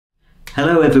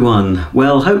Hello everyone.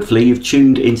 Well, hopefully you've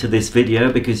tuned into this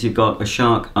video because you've got a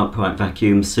Shark upright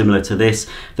vacuum similar to this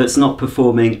that's not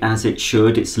performing as it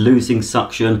should. It's losing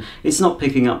suction. It's not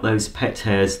picking up those pet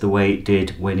hairs the way it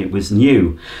did when it was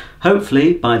new.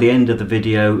 Hopefully by the end of the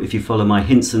video, if you follow my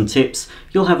hints and tips,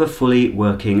 you'll have a fully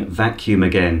working vacuum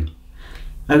again.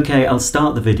 Okay, I'll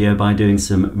start the video by doing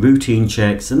some routine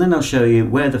checks and then I'll show you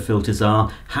where the filters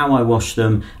are, how I wash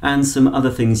them, and some other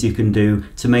things you can do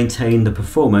to maintain the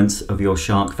performance of your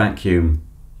Shark vacuum.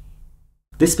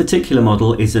 This particular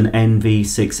model is an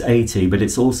NV680, but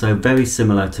it's also very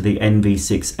similar to the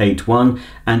NV681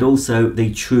 and also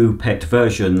the True Pet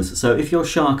versions. So if your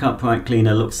Shark upright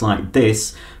cleaner looks like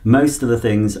this, most of the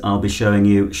things I'll be showing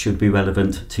you should be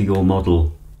relevant to your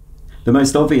model. The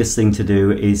most obvious thing to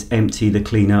do is empty the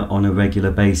cleaner on a regular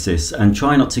basis and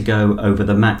try not to go over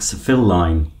the max fill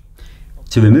line.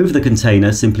 To remove the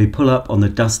container, simply pull up on the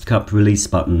dust cup release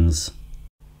buttons.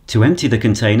 To empty the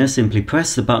container, simply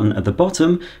press the button at the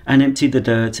bottom and empty the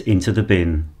dirt into the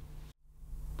bin.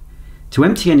 To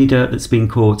empty any dirt that's been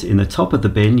caught in the top of the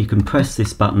bin, you can press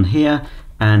this button here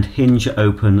and hinge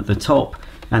open the top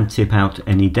and tip out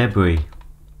any debris.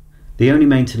 The only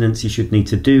maintenance you should need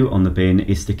to do on the bin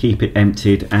is to keep it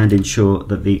emptied and ensure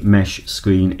that the mesh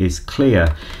screen is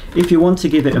clear. If you want to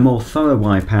give it a more thorough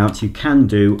wipe out, you can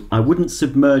do. I wouldn't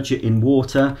submerge it in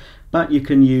water, but you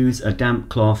can use a damp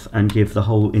cloth and give the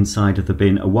whole inside of the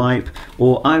bin a wipe,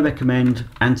 or I recommend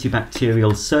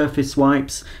antibacterial surface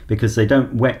wipes because they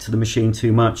don't wet the machine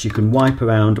too much. You can wipe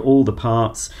around all the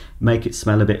parts, make it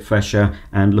smell a bit fresher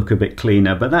and look a bit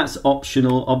cleaner, but that's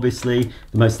optional. Obviously,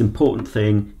 the most important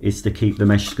thing is to keep the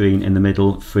mesh screen in the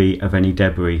middle free of any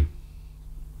debris.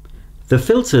 The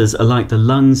filters are like the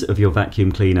lungs of your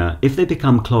vacuum cleaner. If they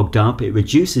become clogged up, it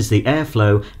reduces the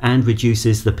airflow and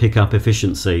reduces the pickup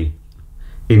efficiency.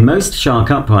 In most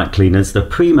Shark upright cleaners, the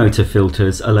pre-motor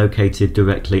filters are located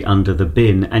directly under the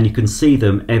bin and you can see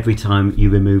them every time you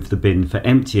remove the bin for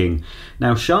emptying.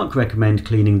 Now, Shark recommend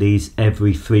cleaning these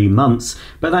every 3 months,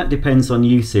 but that depends on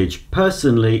usage.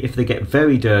 Personally, if they get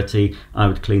very dirty, I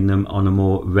would clean them on a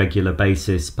more regular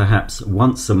basis, perhaps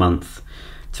once a month.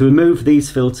 To remove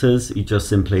these filters, you just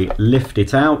simply lift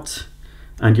it out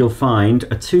and you'll find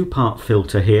a 2-part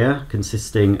filter here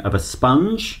consisting of a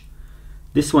sponge.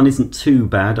 This one isn't too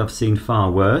bad, I've seen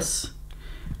far worse.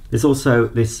 There's also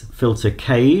this filter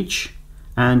cage,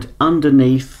 and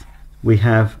underneath we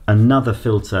have another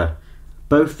filter.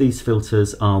 Both these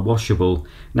filters are washable.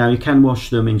 Now you can wash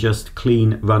them in just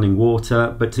clean running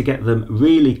water, but to get them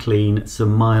really clean,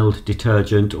 some mild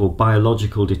detergent or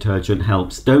biological detergent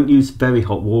helps. Don't use very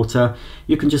hot water.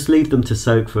 You can just leave them to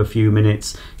soak for a few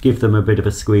minutes, give them a bit of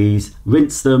a squeeze,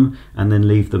 rinse them, and then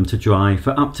leave them to dry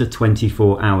for up to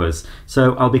 24 hours.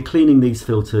 So I'll be cleaning these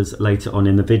filters later on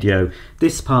in the video.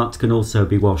 This part can also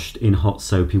be washed in hot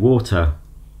soapy water.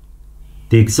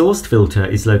 The exhaust filter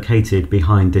is located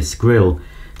behind this grill.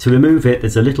 To remove it,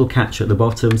 there's a little catch at the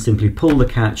bottom. Simply pull the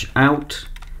catch out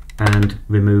and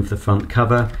remove the front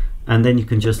cover, and then you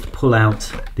can just pull out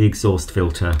the exhaust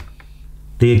filter.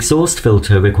 The exhaust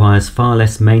filter requires far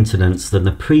less maintenance than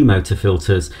the pre-motor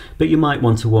filters, but you might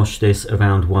want to wash this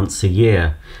around once a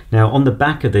year. Now on the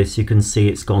back of this you can see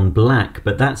it's gone black,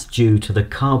 but that's due to the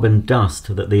carbon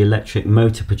dust that the electric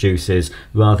motor produces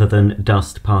rather than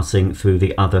dust passing through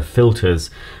the other filters.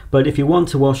 But if you want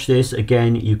to wash this,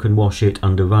 again, you can wash it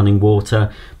under running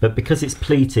water, but because it's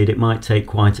pleated it might take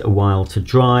quite a while to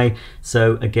dry,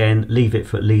 so again, leave it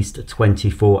for at least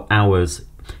 24 hours.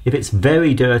 If it's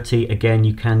very dirty, again,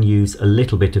 you can use a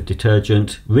little bit of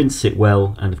detergent, rinse it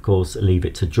well, and of course leave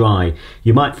it to dry.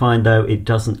 You might find though it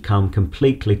doesn't come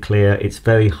completely clear. It's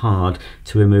very hard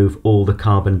to remove all the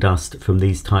carbon dust from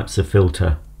these types of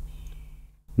filter.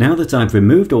 Now that I've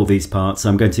removed all these parts,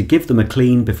 I'm going to give them a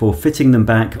clean before fitting them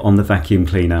back on the vacuum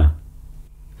cleaner.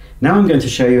 Now I'm going to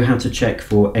show you how to check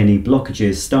for any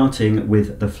blockages, starting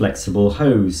with the flexible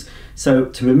hose. So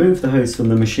to remove the hose from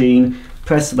the machine,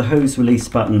 press the hose release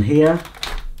button here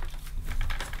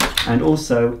and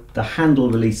also the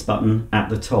handle release button at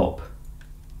the top.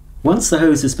 Once the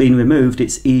hose has been removed,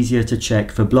 it's easier to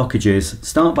check for blockages.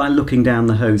 Start by looking down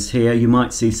the hose here. You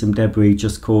might see some debris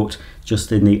just caught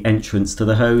just in the entrance to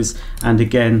the hose, and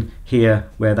again here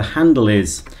where the handle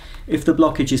is. If the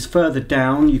blockage is further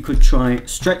down, you could try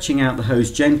stretching out the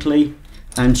hose gently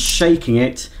and shaking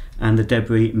it, and the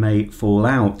debris may fall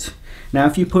out. Now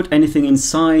if you put anything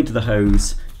inside the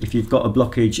hose, if you've got a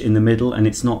blockage in the middle and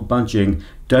it's not budging,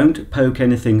 don't poke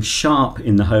anything sharp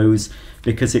in the hose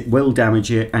because it will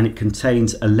damage it, and it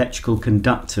contains electrical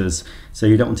conductors, so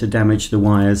you don't want to damage the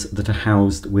wires that are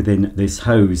housed within this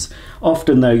hose.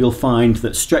 Often though, you'll find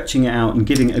that stretching it out and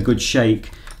giving it a good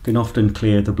shake can often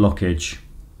clear the blockage.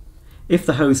 If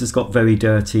the hose has got very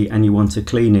dirty and you want to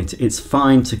clean it, it's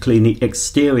fine to clean the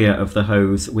exterior of the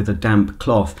hose with a damp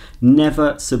cloth.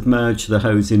 Never submerge the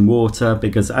hose in water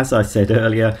because, as I said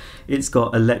earlier, it's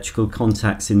got electrical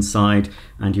contacts inside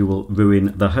and you will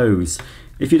ruin the hose.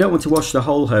 If you don't want to wash the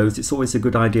whole hose, it's always a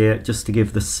good idea just to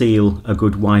give the seal a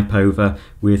good wipe over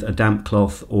with a damp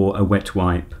cloth or a wet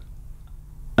wipe.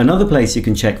 Another place you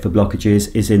can check for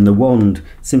blockages is in the wand.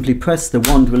 Simply press the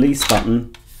wand release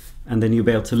button and then you'll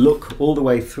be able to look all the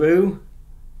way through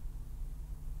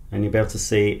and you'll be able to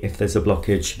see if there's a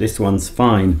blockage. This one's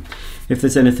fine. If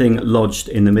there's anything lodged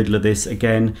in the middle of this,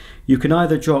 again, you can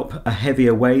either drop a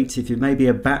heavier weight. If you maybe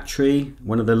a battery,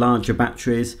 one of the larger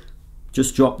batteries,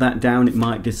 just drop that down, it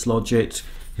might dislodge it.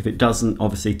 If it doesn't,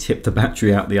 obviously tip the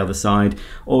battery out the other side,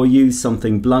 or use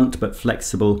something blunt but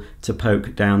flexible to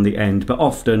poke down the end. But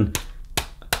often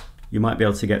you might be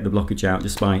able to get the blockage out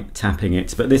just by tapping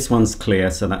it, but this one's clear,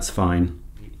 so that's fine.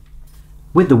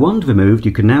 With the wand removed,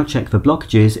 you can now check for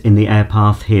blockages in the air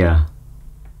path here.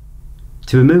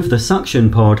 To remove the suction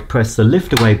pod, press the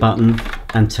lift away button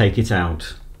and take it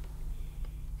out.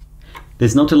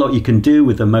 There's not a lot you can do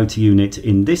with the motor unit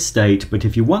in this state, but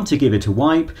if you want to give it a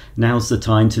wipe, now's the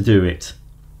time to do it.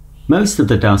 Most of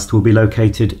the dust will be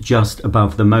located just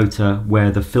above the motor where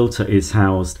the filter is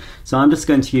housed. So I'm just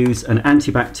going to use an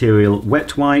antibacterial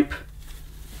wet wipe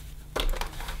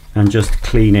and just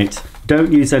clean it.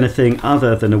 Don't use anything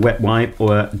other than a wet wipe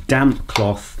or a damp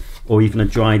cloth or even a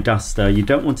dry duster. You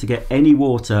don't want to get any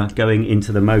water going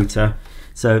into the motor.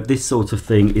 So this sort of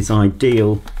thing is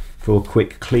ideal for a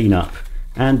quick cleanup.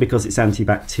 And because it's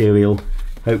antibacterial,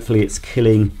 hopefully it's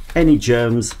killing any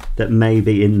germs that may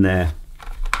be in there.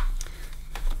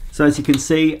 So as you can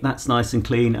see, that's nice and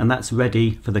clean, and that's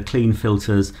ready for the clean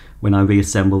filters when I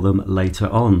reassemble them later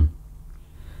on.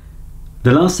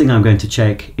 The last thing I'm going to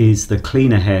check is the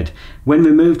cleaner head. When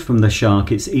removed from the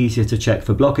Shark, it's easier to check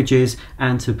for blockages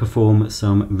and to perform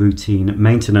some routine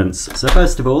maintenance. So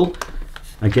first of all,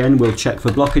 again, we'll check for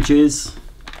blockages.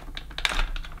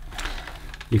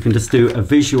 You can just do a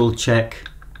visual check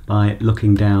by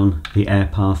looking down the air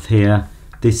path here.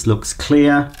 This looks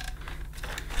clear.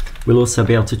 We'll also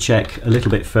be able to check a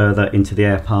little bit further into the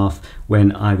air path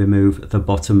when I remove the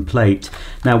bottom plate.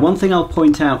 Now, one thing I'll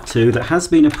point out too that has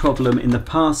been a problem in the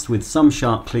past with some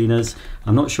Shark cleaners,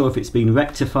 I'm not sure if it's been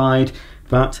rectified,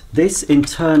 but this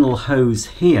internal hose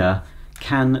here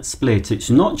can split. It's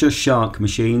not just Shark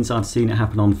machines, I've seen it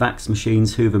happen on Vax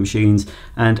machines, Hoover machines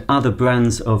and other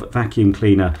brands of vacuum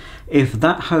cleaner. If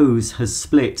that hose has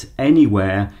split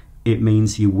anywhere, it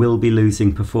means you will be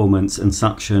losing performance and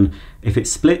suction. If it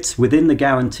splits within the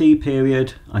guarantee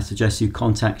period, I suggest you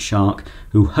contact Shark,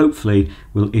 who hopefully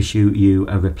will issue you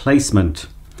a replacement.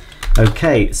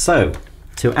 Okay, so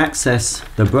to access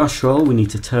the brush roll, we need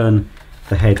to turn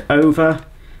the head over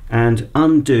and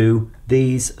undo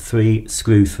these 3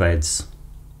 screw threads.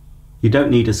 You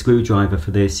don't need a screwdriver for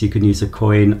this, you can use a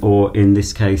coin or in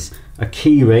this case a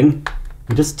key ring.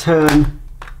 You just turn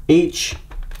each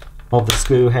of the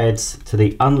screw heads to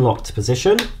the unlocked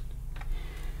position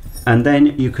and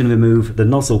then you can remove the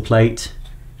nozzle plate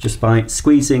just by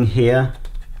squeezing here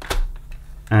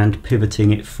and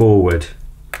pivoting it forward.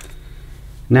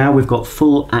 Now we've got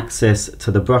full access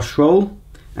to the brush roll,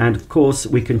 and of course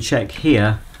we can check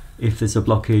here if there's a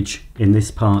blockage in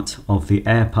this part of the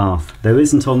air path. There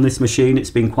isn't on this machine, it's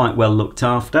been quite well looked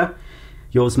after.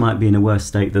 Yours might be in a worse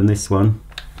state than this one.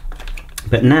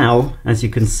 But now, as you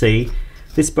can see,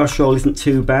 this brush roll isn't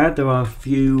too bad. There are a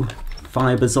few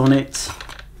fibres on it.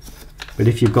 But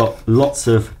if you've got lots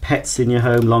of pets in your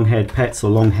home, long-haired pets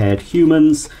or long-haired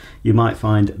humans, you might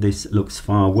find this looks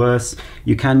far worse.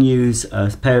 You can use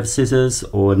a pair of scissors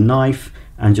or a knife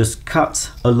and just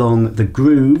cut along the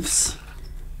grooves.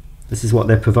 This is what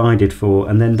they're provided for,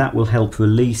 and then that will help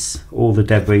release all the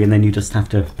debris, and then you just have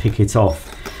to pick it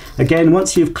off. Again,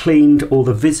 once you've cleaned all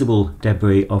the visible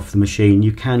debris off the machine,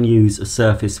 you can use a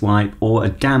surface wipe or a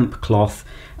damp cloth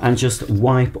and just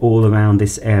wipe all around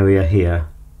this area here.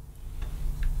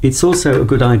 It's also a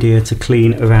good idea to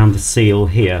clean around the seal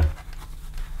here.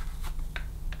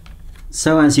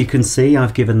 So as you can see,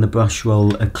 I've given the brush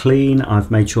roll a clean,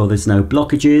 I've made sure there's no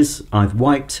blockages, I've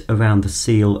wiped around the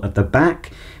seal at the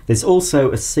back. There's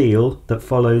also a seal that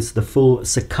follows the full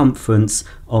circumference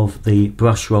of the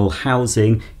brush roll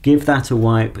housing. Give that a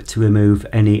wipe to remove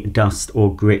any dust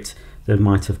or grit that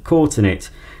might have caught in it.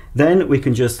 Then we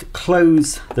can just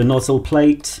close the nozzle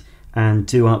plate and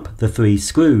do up the 3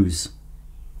 screws.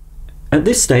 At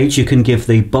this stage you can give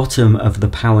the bottom of the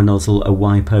power nozzle a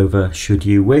wipe over should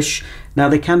you wish. Now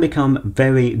they can become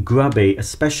very grubby,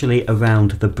 especially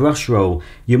around the brush roll.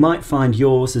 You might find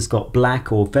yours has got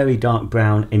black or very dark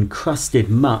brown encrusted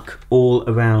muck all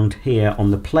around here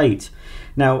on the plate.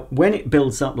 Now when it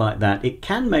builds up like that, it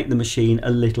can make the machine a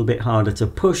little bit harder to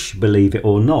push, believe it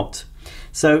or not.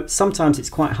 So sometimes it's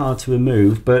quite hard to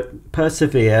remove, but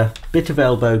persevere, bit of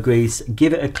elbow grease,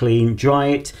 give it a clean, dry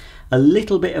it, a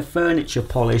little bit of furniture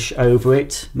polish over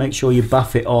it, make sure you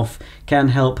buff it off, can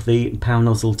help the power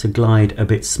nozzle to glide a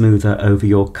bit smoother over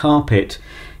your carpet.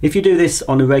 If you do this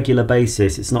on a regular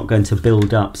basis, it's not going to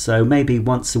build up, so maybe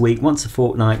once a week, once a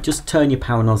fortnight, just turn your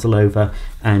power nozzle over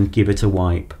and give it a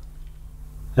wipe.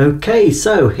 Okay,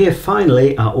 so here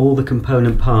finally are all the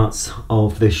component parts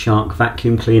of the Shark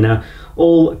vacuum cleaner,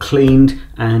 all cleaned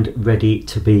and ready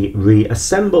to be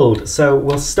reassembled. So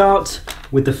we'll start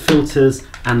with the filters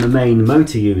and the main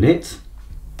motor unit.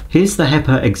 Here's the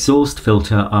HEPA exhaust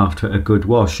filter after a good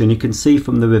wash, and you can see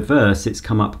from the reverse it's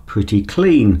come up pretty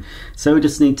clean. So we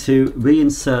just need to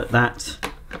reinsert that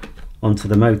onto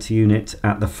the motor unit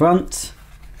at the front,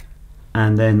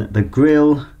 and then the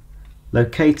grill,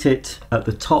 locate it at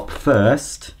the top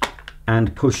first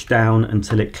and push down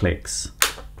until it clicks.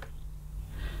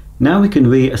 Now we can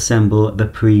reassemble the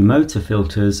pre-motor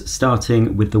filters,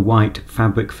 starting with the white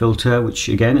fabric filter, which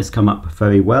again has come up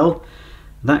very well.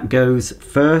 That goes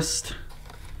first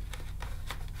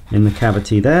in the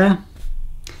cavity there.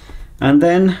 And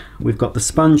then we've got the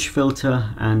sponge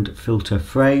filter and filter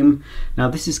frame. Now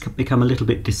this has become a little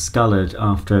bit discoloured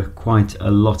after quite a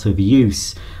lot of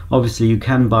use. Obviously you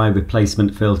can buy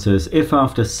replacement filters. If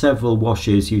after several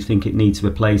washes you think it needs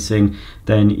replacing,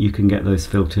 then you can get those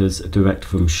filters direct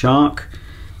from Shark.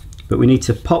 But we need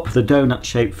to pop the donut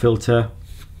shaped filter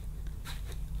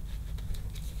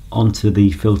onto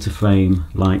the filter frame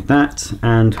like that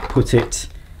and put it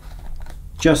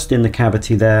just in the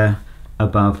cavity there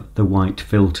above the white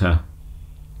filter.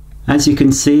 As you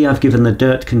can see, I've given the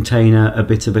dirt container a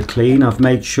bit of a clean. I've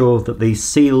made sure that the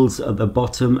seals at the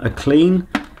bottom are clean,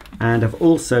 and I've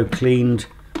also cleaned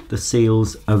the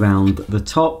seals around the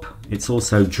top. It's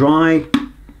also dry,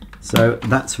 so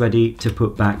that's ready to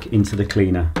put back into the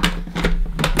cleaner.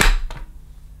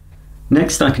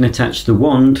 Next I can attach the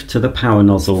wand to the power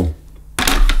nozzle,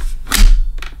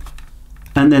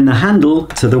 and then the handle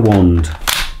to the wand.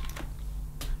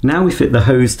 Now we fit the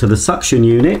hose to the suction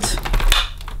unit,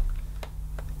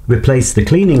 replace the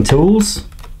cleaning tools,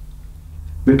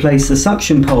 replace the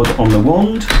suction pod on the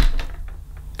wand,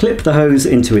 clip the hose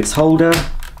into its holder,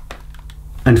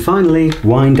 and finally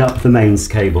wind up the mains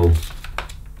cable.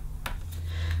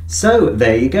 So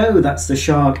there you go, that's the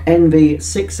Shark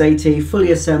NV680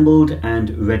 fully assembled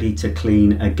and ready to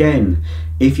clean again.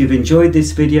 If you've enjoyed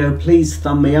this video, please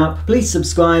thumb me up, please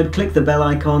subscribe, click the bell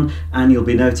icon, and you'll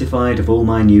be notified of all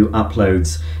my new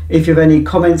uploads. If you have any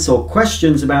comments or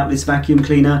questions about this vacuum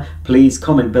cleaner, please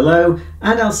comment below,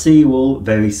 and I'll see you all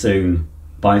very soon.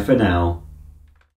 Bye for now.